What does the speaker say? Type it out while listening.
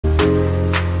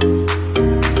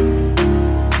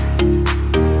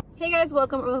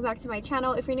welcome back to my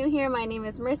channel. If you're new here, my name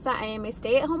is Marissa. I am a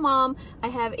stay-at-home mom. I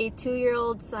have a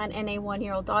 2-year-old son and a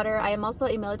 1-year-old daughter. I am also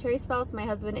a military spouse. My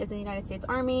husband is in the United States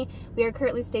Army. We are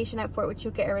currently stationed at Fort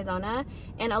Huachuca, Arizona,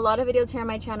 and a lot of videos here on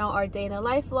my channel are day in the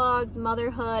life vlogs,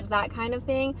 motherhood, that kind of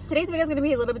thing. Today's video is going to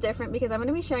be a little bit different because I'm going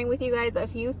to be sharing with you guys a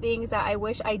few things that I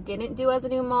wish I didn't do as a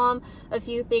new mom, a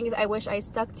few things I wish I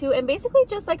stuck to, and basically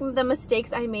just like the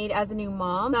mistakes I made as a new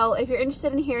mom. So if you're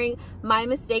interested in hearing my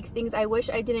mistakes, things I wish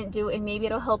I didn't do, and maybe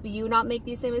it'll help you not make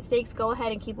these same mistakes, go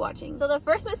ahead and keep watching. So the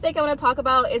first mistake I want to talk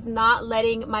about is not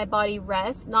letting my body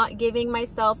rest, not giving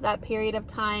myself that period of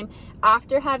time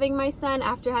after having my son,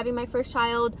 after having my first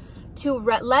child, to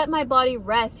let my body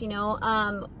rest. You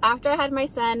know, after I had my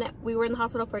son, we were in the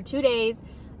hospital for 2 days,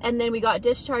 and then we got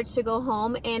discharged to go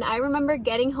home. And I remember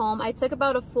getting home, I took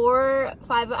about a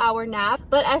 4-5 hour nap,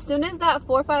 but as soon as that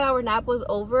 4-5 hour nap was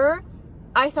over,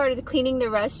 I started cleaning the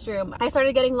restroom. I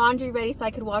started getting laundry ready so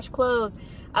I could wash clothes.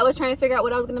 I was trying to figure out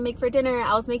what I was gonna make for dinner.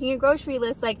 I was making a grocery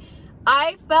list. Like,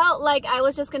 I felt like I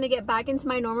was just gonna get back into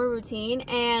my normal routine.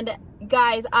 And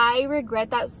guys, I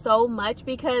regret that so much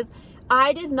because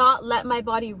I did not let my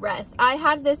body rest. I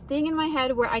had this thing in my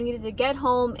head where I needed to get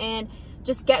home and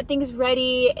just get things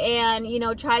ready and, you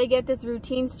know, try to get this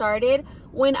routine started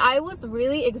when I was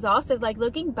really exhausted. Like,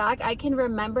 looking back, I can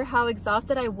remember how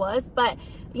exhausted I was, but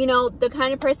you know, the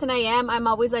kind of person I am, I'm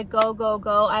always like, go, go,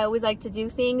 go. I always like to do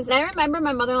things. And I remember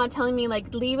my mother-in-law telling me,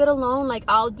 like, leave it alone, like,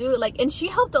 I'll do it. Like, and she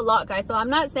helped a lot, guys. So I'm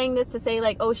not saying this to say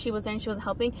like, oh, she was there and she was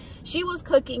helping. She was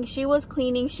cooking, she was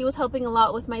cleaning, she was helping a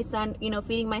lot with my son, you know,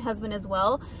 feeding my husband as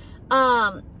well.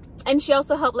 And she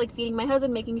also helped like feeding my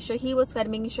husband, making sure he was fed,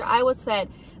 making sure I was fed.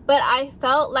 But I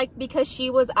felt like because she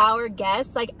was our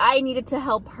guest, like I needed to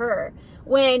help her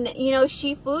when, you know,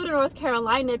 she flew to North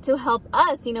Carolina to help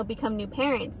us, you know, become new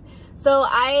parents. So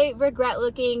I regret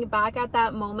looking back at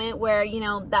that moment where, you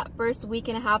know, that first week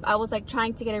and a half, I was like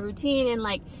trying to get a routine, and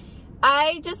like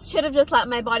I just should have just let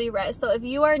my body rest. So if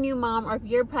you are a new mom or if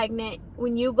you're pregnant,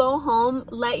 when you go home,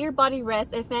 let your body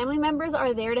rest. If family members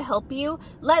are there to help you,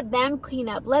 let them clean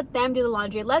up, let them do the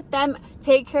laundry, let them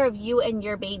take care of you and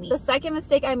your baby. The second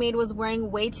mistake I made was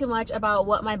worrying way too much about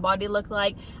what my body looked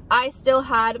like. I still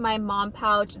had my mom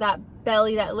pouch, that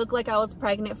belly that looked like I was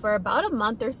pregnant for about a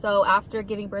month or so after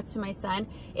giving birth to my son.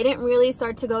 It didn't really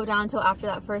start to go down until after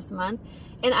that first month.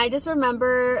 And I just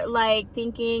remember like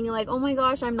thinking like, oh my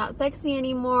gosh, I'm not sexy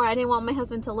anymore. I didn't want my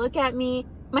husband to look at me.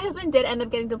 My husband did end up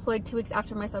getting deployed 2 weeks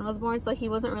after my son was born, so he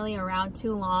wasn't really around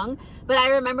too long. But I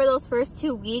remember those first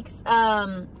 2 weeks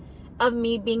of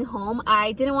me being home,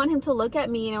 I didn't want him to look at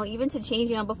me, you know, even to change,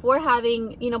 you know, before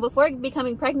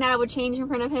becoming pregnant, I would change in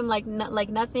front of him like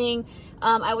nothing.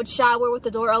 I would shower with the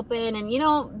door open and, you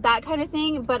know, that kind of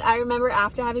thing. But I remember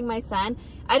after having my son,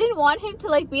 I didn't want him to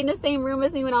like be in the same room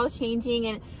as me when I was changing.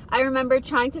 And I remember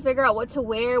trying to figure out what to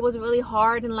wear was really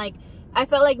hard, and like I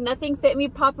felt like nothing fit me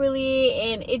properly,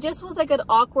 and it just was like an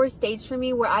awkward stage for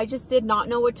me where I just did not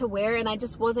know what to wear and I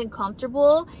just wasn't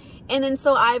comfortable. And then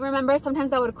so I remember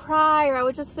sometimes I would cry or I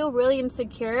would just feel really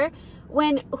insecure,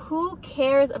 when who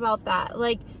cares about that?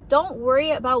 Like, don't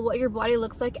worry about what your body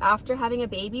looks like after having a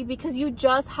baby, because you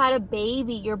just had a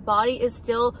baby. Your body is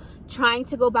still trying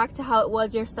to go back to how it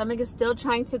was. Your stomach is still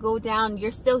trying to go down.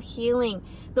 You're still healing.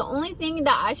 The only thing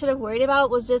that I should have worried about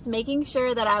was just making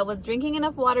sure that I was drinking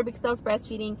enough water because I was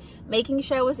breastfeeding, making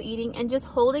sure I was eating, and just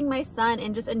holding my son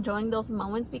and just enjoying those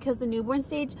moments, because the newborn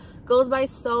stage goes by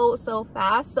so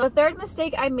fast. So the third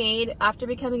mistake I made after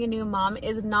becoming a new mom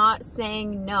is not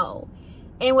saying no.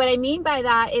 And what I mean by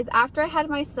that is, after I had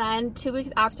my son, 2 weeks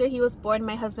after he was born,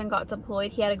 my husband got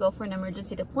deployed. He had to go for an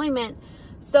emergency deployment.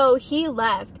 So he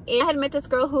left, and I had met this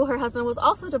girl who her husband was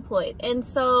also deployed. And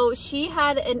so she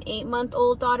had an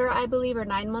 8-month-old daughter, I believe, or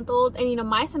 9-month-old. And, you know,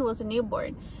 my son was a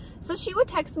newborn. So she would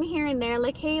text me here and there,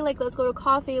 like, hey, like, let's go to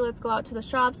coffee, let's go out to the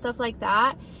shop, stuff like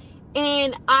that.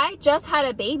 And I just had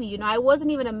a baby, you know, I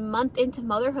wasn't even a month into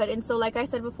motherhood. And so, like I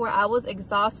said before, I was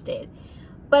exhausted.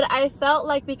 But I felt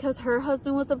like because her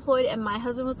husband was deployed and my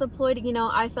husband was deployed, you know,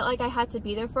 I felt like I had to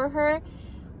be there for her,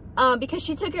 because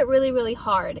she took it really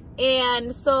hard.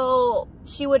 And so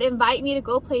she would invite me to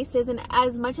go places, and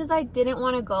as much as I didn't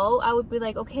want to go, I would be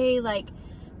like, okay, like,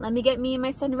 let me get me and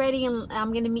my son ready, and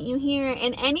I'm gonna meet you here.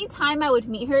 And anytime I would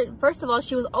meet her, first of all,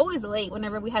 she was always late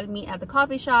whenever we had to meet at the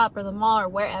coffee shop or the mall or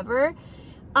wherever.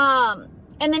 And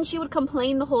then she would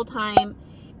complain the whole time.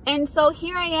 And so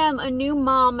here I am, a new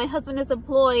mom, my husband is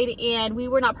deployed, and we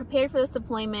were not prepared for this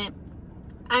deployment.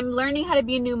 I'm learning how to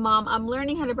be a new mom, I'm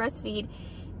learning how to breastfeed,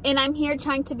 and I'm here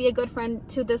trying to be a good friend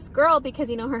to this girl because,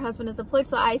 you know, her husband is deployed,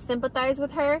 so I sympathize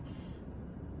with her.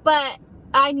 But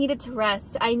I needed to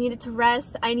rest. I needed to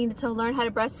rest. I needed to learn how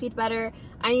to breastfeed better.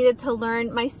 I needed to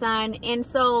learn my son. And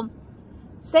so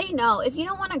say no. If you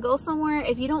don't want to go somewhere,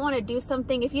 if you don't want to do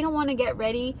something, if you don't want to get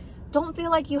ready, don't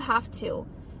feel like you have to.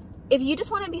 If you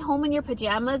just want to be home in your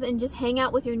pajamas and just hang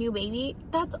out with your new baby,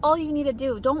 that's all you need to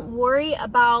do. Don't worry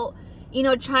about, you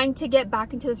know, trying to get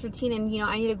back into this routine and, you know,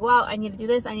 I need to go out, I need to do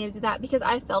this, I need to do that, because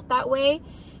I felt that way.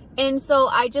 And so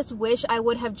I just wish I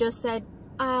would have just said,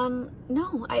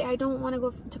 no, I don't want to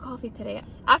go to coffee today.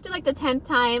 After like the 10th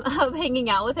time of hanging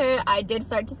out with her, I did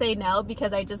start to say no,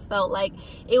 because I just felt like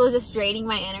it was just draining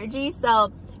my energy.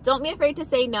 So don't be afraid to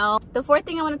say no. The fourth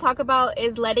thing I want to talk about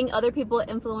is letting other people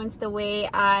influence the way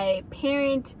I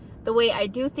parent, the way I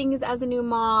do things as a new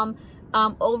mom,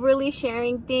 overly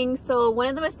sharing things. So one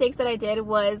of the mistakes that I did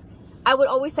was I would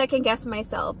always second guess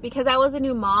myself, because I was a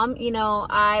new mom. You know,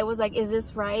 I was like, is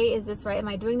this right? Is this right? Am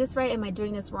I doing this right? Am I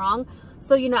doing this wrong?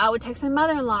 So, you know, I would text my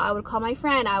mother-in-law, I would call my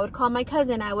friend, I would call my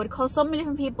cousin, I would call so many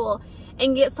different people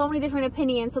and get so many different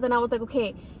opinions. So then I was like,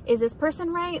 okay, is this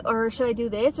person right? Or should I do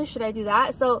this? Or should I do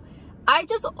that? So I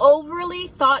just overly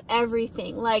thought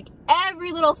everything, like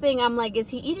every little thing. I'm like, is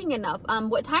he eating enough?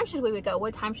 What time should we wake up?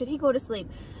 What time should he go to sleep?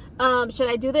 Should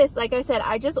I do this? Like I said,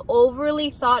 I just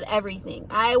overly thought everything.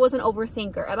 I was an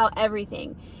overthinker about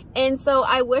everything. And so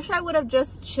I wish I would have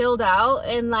just chilled out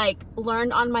and like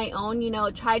learned on my own, you know,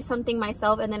 tried something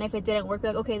myself. And then if it didn't work,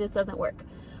 like, okay, this doesn't work.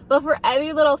 But for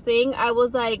every little thing, I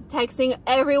was like texting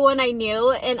everyone I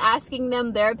knew and asking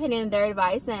them their opinion and their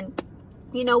advice. And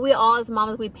you know, we all as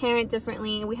moms, we parent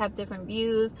differently, we have different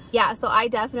views. Yeah, so I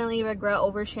definitely regret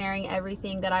oversharing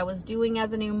everything that I was doing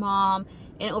as a new mom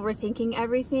and overthinking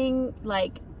everything.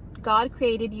 Like, God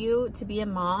created you to be a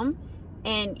mom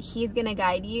and he's gonna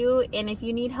guide you. And if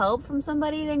you need help from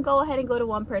somebody, then go ahead and go to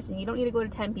one person. You don't need to go to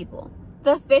 10 people.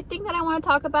 The fifth thing that I want to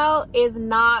talk about is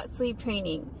not sleep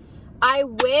training. I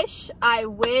wish I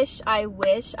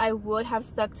would have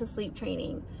stuck to sleep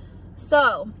training.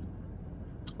 So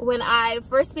when I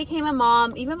first became a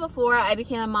mom, even before I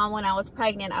became a mom, when I was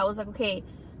pregnant, I was like, okay,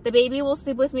 the baby will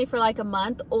sleep with me for like a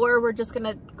month, or we're just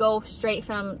gonna go straight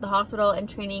from the hospital and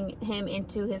training him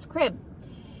into his crib.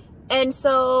 And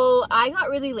so I got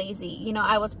really lazy. You know,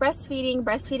 I was breastfeeding.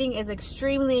 Breastfeeding is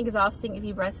extremely exhausting. If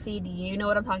you breastfeed, you know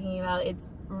what I'm talking about. It's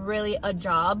really a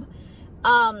job.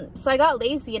 So I got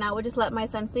lazy and I would just let my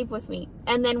son sleep with me.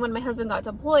 And then when my husband got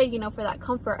deployed, you know, for that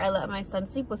comfort, I let my son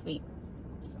sleep with me.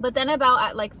 But then about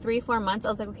at like 3-4 months, I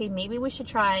was like, okay, maybe we should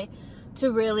try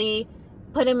to really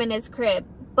put him in his crib.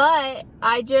 But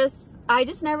I just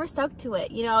never stuck to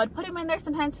it. You know, I'd put him in there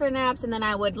sometimes for naps, and then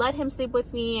I would let him sleep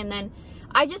with me, and then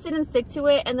I just didn't stick to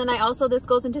it. And then I also, this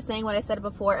goes into saying what I said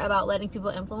before about letting people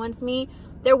influence me.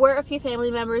 There were a few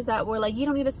family members that were like, you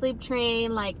don't need to sleep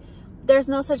train, like there's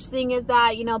no such thing as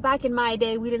that. You know, back in my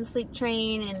day, we didn't sleep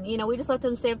train, and you know, we just let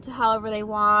them stay up to however they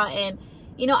want. And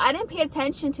you know, I didn't pay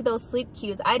attention to those sleep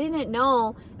cues. I didn't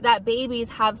know that babies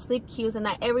have sleep cues, and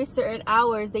that every certain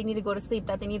hours they need to go to sleep,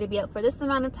 that they need to be up for this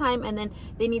amount of time, and then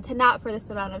they need to nap for this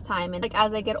amount of time. And like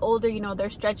as I get older, you know, their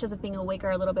stretches of being awake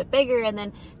are a little bit bigger, and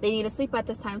then they need to sleep at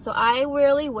this time. So I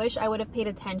really wish I would have paid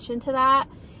attention to that,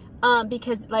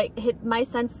 because like my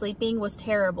son's sleeping was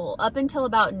terrible up until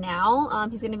about now.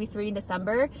 He's gonna be 3 in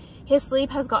December. His sleep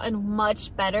has gotten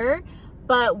much better.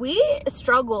 But we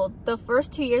struggled the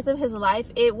first 2 years of his life.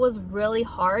 It was really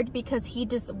hard because he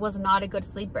just was not a good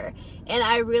sleeper. And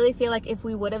I really feel like if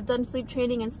we would have done sleep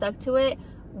training and stuck to it,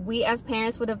 we as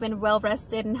parents would have been well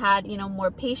rested and had, you know,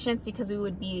 more patience, because we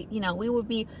would be, you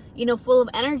know, full of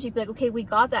energy, be like, okay, we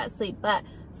got that sleep. But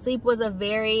sleep was a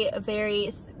very,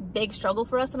 very big struggle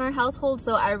for us in our household.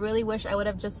 So I really wish I would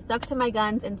have just stuck to my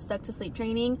guns and stuck to sleep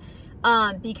training.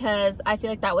 Because I feel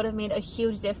like that would have made a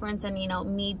huge difference in, you know,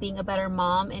 me being a better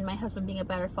mom and my husband being a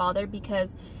better father,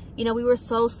 because, you know, we were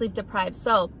so sleep deprived.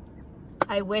 So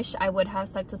I wish I would have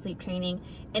stuck to sleep training.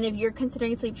 And if you're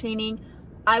considering sleep training,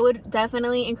 I would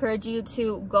definitely encourage you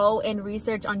to go and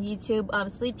research on YouTube,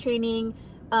 sleep training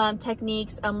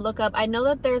techniques. Look up, I know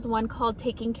that there's one called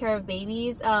Taking Care of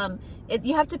Babies.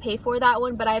 You have to pay for that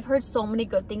one, but I've heard so many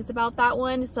good things about that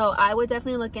one. So I would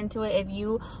definitely look into it if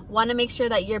you want to make sure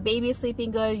that your baby's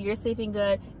sleeping good, you're sleeping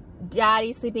good,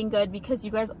 daddy's sleeping good, because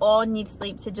you guys all need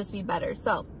sleep to just be better.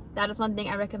 So that is one thing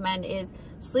I recommend, is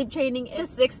sleep training. The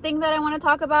sixth thing that I want to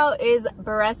talk about is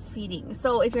breastfeeding.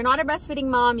 So if you're not a breastfeeding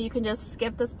mom, you can just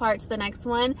skip this part to the next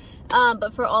one.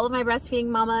 But for all of my breastfeeding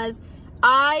mamas,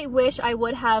 I wish I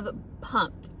would have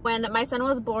pumped. When my son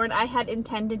was born, I had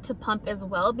intended to pump as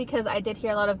well, because I did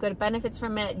hear a lot of good benefits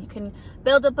from it. You can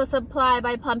build up a supply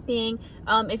by pumping.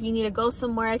 If you need to go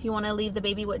somewhere, if you want to leave the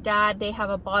baby with dad, they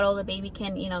have a bottle the baby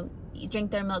can, you know,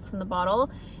 drink their milk from the bottle.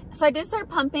 So I did start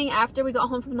pumping after we got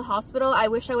home from the hospital. I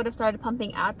wish I would have started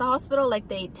pumping at the hospital like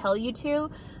they tell you to,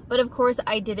 but of course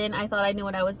I didn't. I thought I knew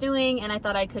what I was doing, and I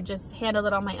thought I could just handle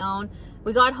it on my own.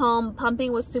 We got home,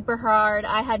 pumping was super hard.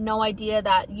 I had no idea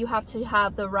that you have to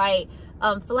have the right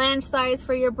flange size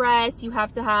for your breast. You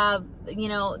have to have, you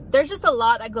know, there's just a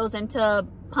lot that goes into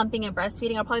pumping and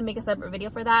breastfeeding. I'll probably make a separate video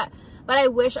for that, but I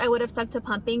wish I would have stuck to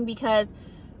pumping because,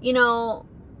 you know,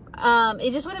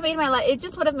 it just would have made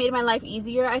my life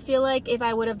easier, I feel like, if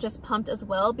I would have just pumped as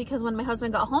well. Because when my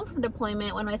husband got home from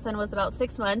deployment, when my son was about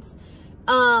 6 months,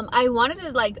 I wanted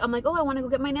to, like, I'm like, oh, I want to go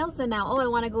get my nails done now. Oh, I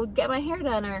want to go get my hair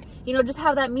done, or, you know, just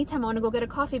have that me time. I want to go get a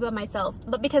coffee by myself.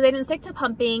 But because I didn't stick to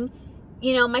pumping,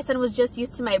 you know, my son was just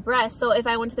used to my breast. So if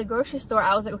I went to the grocery store,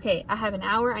 I was like, okay, I have an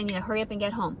hour, I need to hurry up and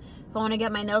get home. If I want to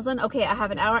get my nails done, okay, I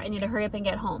have an hour, I need to hurry up and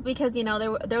get home. Because, you know,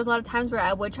 there was a lot of times where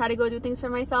I would try to go do things for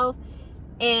myself,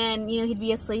 and, you know, he'd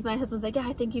be asleep. My husband's like, yeah,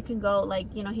 I think you can go, like,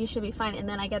 you know, he should be fine. And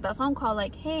then I get that phone call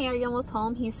like, hey, are you almost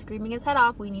home? He's screaming his head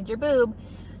off, we need your boob.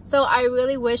 So I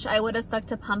really wish I would have stuck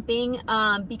to pumping,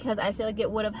 because I feel like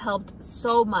it would have helped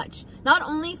so much, not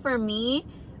only for me,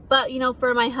 but, you know,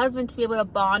 for my husband to be able to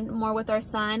bond more with our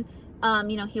son.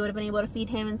 You know, he would have been able to feed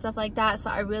him and stuff like that. So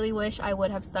I really wish I would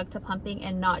have stuck to pumping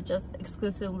and not just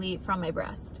exclusively from my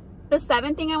breast. The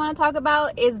 7th thing I want to talk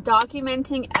about is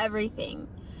documenting everything.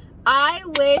 I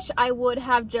wish I would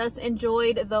have just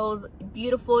enjoyed those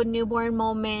beautiful newborn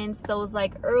moments, those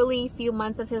like early few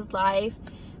months of his life,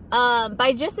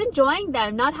 by just enjoying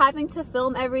them, not having to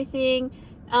film everything,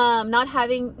 not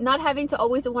having to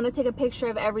always want to take a picture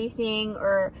of everything,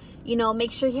 or, you know,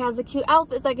 make sure he has a cute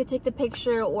outfit so I could take the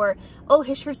picture, or, oh,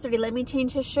 his shirt's dirty, let me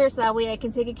change his shirt so that way I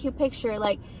can take a cute picture.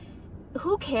 Like,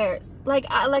 who cares? Like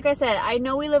I said, I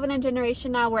know we live in a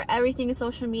generation now where everything is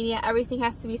social media, everything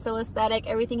has to be so aesthetic,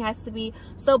 everything has to be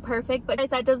so perfect, but guys,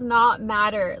 that does not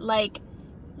matter. Like,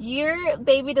 your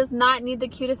baby does not need the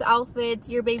cutest outfits,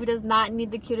 your baby does not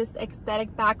need the cutest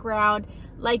aesthetic background.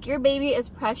 Like, your baby is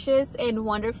precious and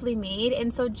wonderfully made,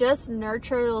 and so just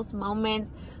nurture those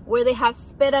moments where they have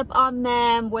spit up on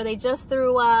them, where they just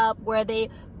threw up, where they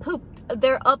pooped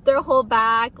up their whole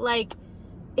back. Like,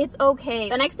 it's okay.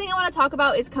 The next thing I want to talk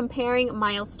about is comparing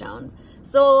milestones.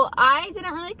 So I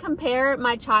didn't really compare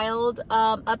my child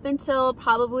up until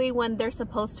probably when they're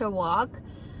supposed to walk.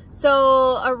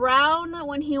 So around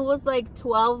when he was like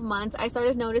 12 months, I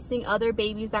started noticing other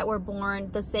babies that were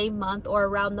born the same month or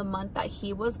around the month that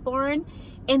he was born,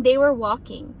 and they were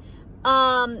walking.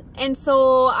 And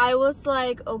so I was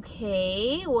like,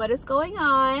 okay, what is going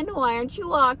on? Why aren't you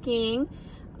walking?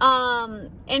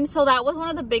 And so that was one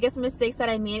of the biggest mistakes that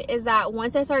I made, is that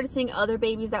once I started seeing other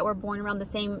babies that were born around the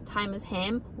same time as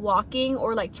him walking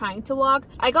or like trying to walk,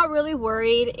 I got really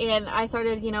worried, and I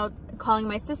started, you know, calling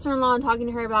my sister-in-law and talking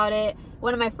to her about it.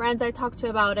 One of my friends I talked to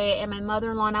about it, and my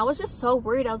mother-in-law, and I was just so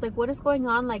worried. I was like, what is going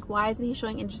on? Like, why isn't he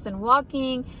showing interest in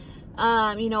walking?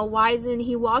 You know, why isn't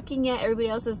he walking yet? Everybody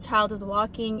else's child is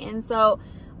walking. And so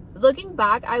looking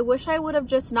back, I wish I would have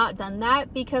just not done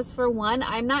that, because for one,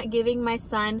 I'm not giving my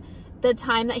son the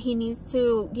time that he needs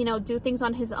to, you know, do things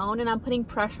on his own, and I'm putting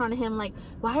pressure on him, like,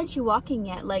 why aren't you walking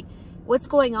yet? Like, what's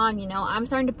going on? You know, I'm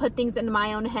starting to put things into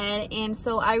my own head. And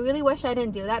so I really wish I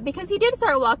didn't do that, because he did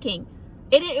start walking.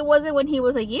 It wasn't when he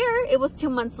was a year, it was 2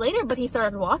 months later, but he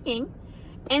started walking.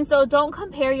 And so don't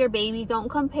compare your baby, don't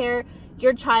compare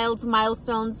your child's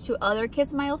milestones to other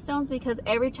kids' milestones, because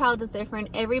every child is different.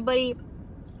 Everybody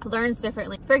learns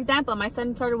differently. For example, my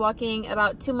son started walking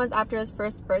about 2 months after his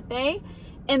first birthday,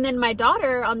 and then my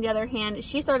daughter, on the other hand,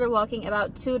 she started walking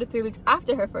about 2 to 3 weeks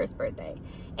after her first birthday.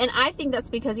 And I think that's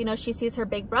because, you know, she sees her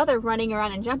big brother running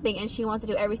around and jumping, and she wants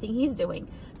to do everything he's doing.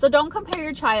 So don't compare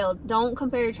your child. Don't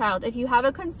compare your child. If you have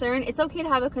a concern, it's okay to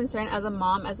have a concern as a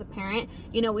mom, as a parent.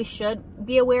 You know, we should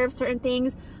be aware of certain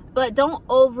things, but don't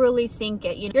overly think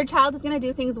it. You know, your child is going to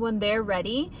do things when they're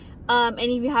ready. And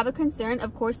if you have a concern,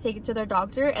 of course, take it to their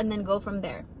doctor and then go from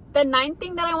there. The 9th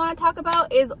thing that I want to talk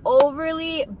about is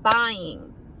overly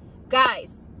buying.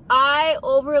 Guys, I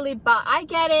overly buy. I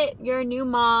get it. You're a new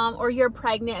mom, or you're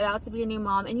pregnant, about to be a new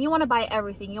mom, and you want to buy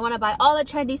everything. You want to buy all the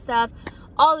trendy stuff,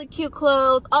 all the cute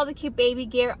clothes, all the cute baby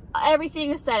gear,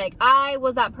 everything aesthetic. I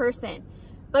was that person.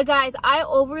 But guys, I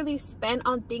overly spent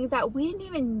on things that we didn't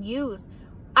even use.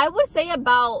 I would say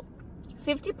about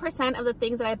 50% of the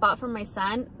things that I bought for my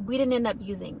son, we didn't end up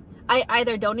using. I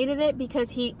either donated it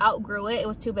because he outgrew it, it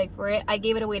was too big for it. I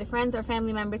gave it away to friends or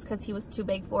family members because he was too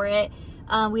big for it.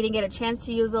 We didn't get a chance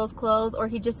to use those clothes, or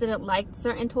he just didn't like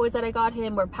certain toys that I got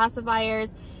him, or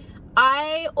pacifiers.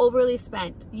 I overly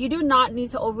spent. You do not need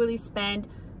to overly spend.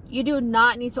 You do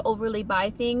not need to overly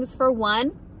buy things. For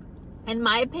one, in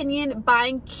my opinion,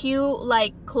 buying cute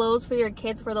like clothes for your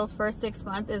kids for those first 6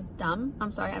 months is dumb.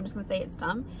 I'm sorry, I'm just gonna say it's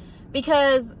dumb,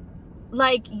 because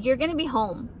like you're gonna be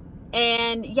home,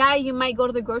 and yeah, you might go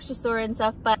to the grocery store and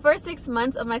stuff, but first 6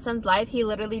 months of my son's life, he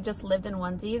literally just lived in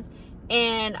onesies,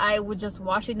 and I was just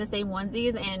washing the same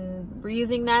onesies and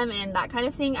reusing them and that kind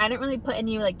of thing. I didn't really put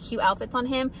any like cute outfits on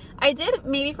him. I did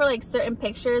maybe for like certain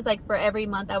pictures, like for every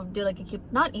month I would do like a cute,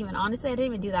 not even, honestly I didn't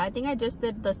even do that. I think I just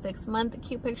did the 6 month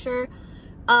cute picture.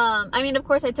 I mean, of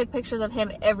course I took pictures of him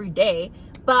every day,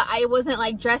 but I wasn't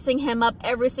like dressing him up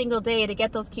every single day to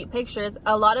get those cute pictures.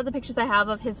 A lot of the pictures I have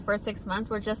of his first 6 months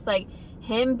were just like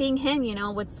him being him, you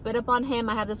know, with spit up on him.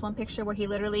 I have this one picture where he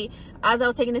literally, as I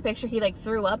was taking the picture, he like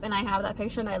threw up, and I have that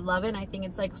picture and I love it, and I think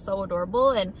it's like so adorable,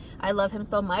 and I love him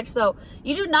so much. So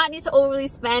you do not need to overly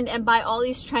spend and buy all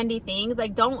these trendy things.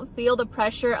 Like, don't feel the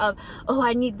pressure of, oh,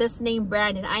 I need this name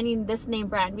brand and I need this name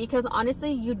brand, because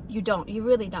honestly you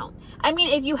really don't. I mean,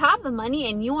 if you have the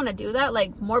money and you want to do that,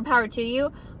 like, more power to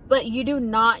you, but you do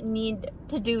not need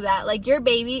to do that. Like, your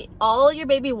baby, all your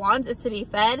baby wants is to be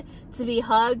fed, to be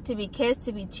hugged, to be kissed,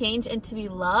 to be changed, and to be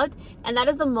loved, and that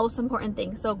is the most important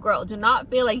thing. So girl, do not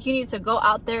feel like you need to go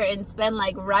out there and spend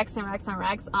like racks and racks and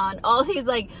racks on all these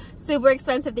like super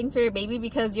expensive things for your baby,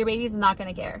 because your baby's not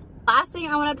gonna care. Last thing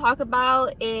I want to talk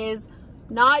about is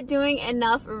not doing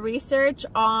enough research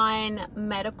on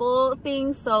medical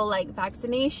things, so like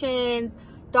vaccinations,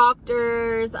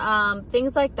 doctors,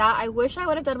 things like that. I wish I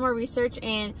would have done more research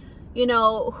in, you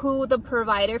know, who the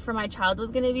provider for my child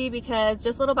was going to be, because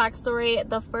just a little backstory,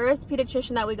 the first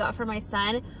pediatrician that we got for my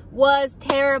son was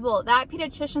terrible. That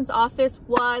pediatrician's office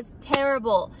was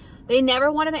terrible. They never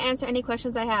wanted to answer any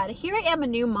questions I had. Here I am, a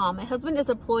new mom. My husband is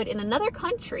deployed in another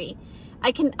country.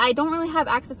 I don't really have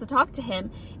access to talk to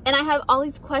him, and I have all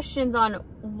these questions on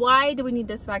why do we need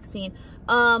this vaccine,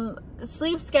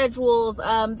 sleep schedules,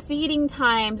 feeding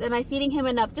times, am I feeding him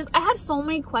enough? Just, I had so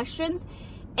many questions.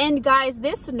 And guys,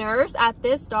 this nurse at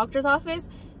this doctor's office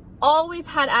always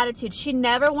had attitude. She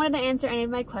never wanted to answer any of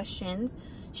my questions.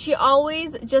 She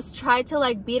always just tried to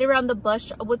like beat around the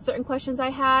bush with certain questions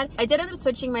I had. I did end up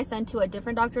switching my son to a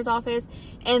different doctor's office,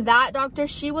 and that doctor,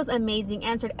 she was amazing,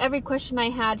 answered every question I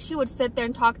had. She would sit there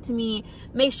and talk to me,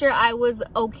 make sure I was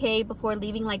okay before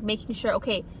leaving, like making sure,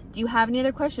 okay, do you have any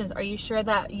other questions? Are you sure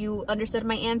that you understood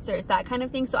my answers? That kind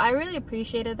of thing. So I really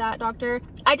appreciated that doctor.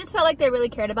 I just felt like they really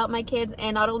cared about my kids,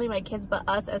 and not only my kids, but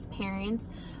us as parents.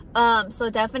 So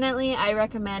definitely I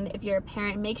recommend, if you're a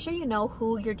parent, make sure you know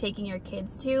who you're taking your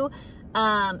kids to.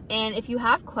 And if you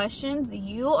have questions,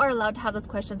 you are allowed to have those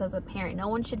questions as a parent. No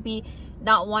one should be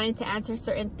not wanting to answer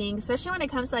certain things, especially when it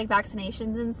comes to like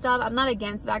vaccinations and stuff. I'm not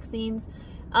against vaccines,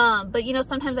 but you know,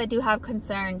 sometimes I do have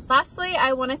concerns. Lastly,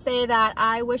 I want to say that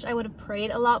I wish I would have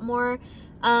prayed a lot more,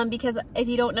 because if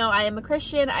you don't know, I am a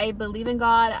Christian. I believe in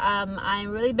God. I'm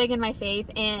really big in my faith,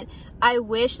 and I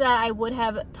wish that I would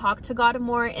have talked to God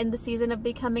more in the season of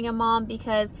becoming a mom,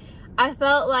 because I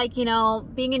felt like, you know,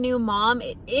 being a new mom,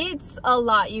 it's a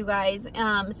lot, you guys,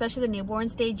 especially the newborn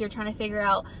stage. You're trying to figure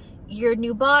out your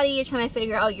new body, you're trying to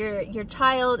figure out your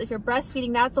child. If you're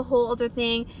breastfeeding, that's a whole other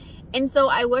thing. And so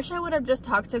I wish I would have just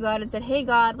talked to God and said, hey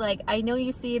God, like, I know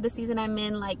you see the season I'm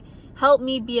in, like, help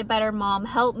me be a better mom,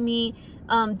 help me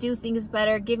do things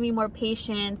better, give me more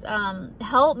patience,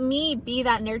 help me be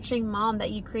that nurturing mom that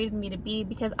you created me to be,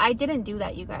 because I didn't do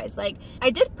that, you guys. Like, I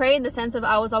did pray in the sense of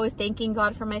I was always thanking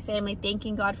God for my family,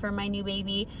 thanking God for my new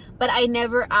baby, but I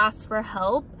never asked for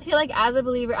help. I feel like as a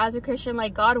believer, as a Christian,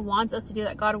 like, God wants us to do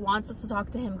that. God wants us to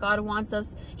talk to him. God wants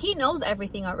us, he knows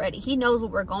everything already. He knows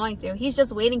what we're going through. He's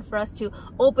just waiting for us to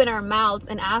open our mouths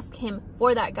and ask him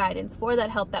for that guidance, for that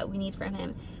help that we need from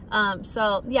him.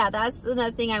 So yeah, that's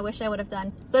another thing I wish I would have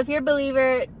done. So if you're a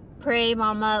believer, pray,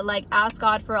 mama, like, ask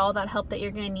God for all that help that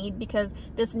you're gonna need, because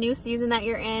this new season that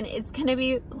you're in, it's gonna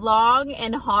be long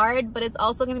and hard, but it's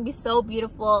also gonna be so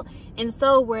beautiful and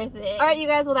so worth it. All right, you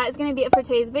guys, well, that is gonna be it for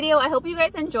today's video. I hope you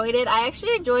guys enjoyed it. I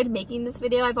actually enjoyed making this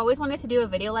video. I've always wanted to do a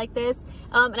video like this,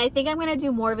 and I think I'm gonna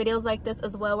do more videos like this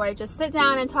as well, where I just sit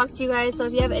down and talk to you guys. So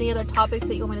if you have any other topics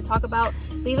that you want me to talk about,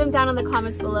 leave them down in the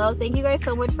comments below. Thank you guys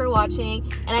so much for watching,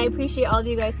 and I appreciate all of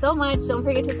you guys so much. Don't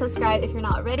forget to subscribe if you're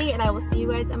not already, and I will see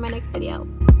you guys in my next video.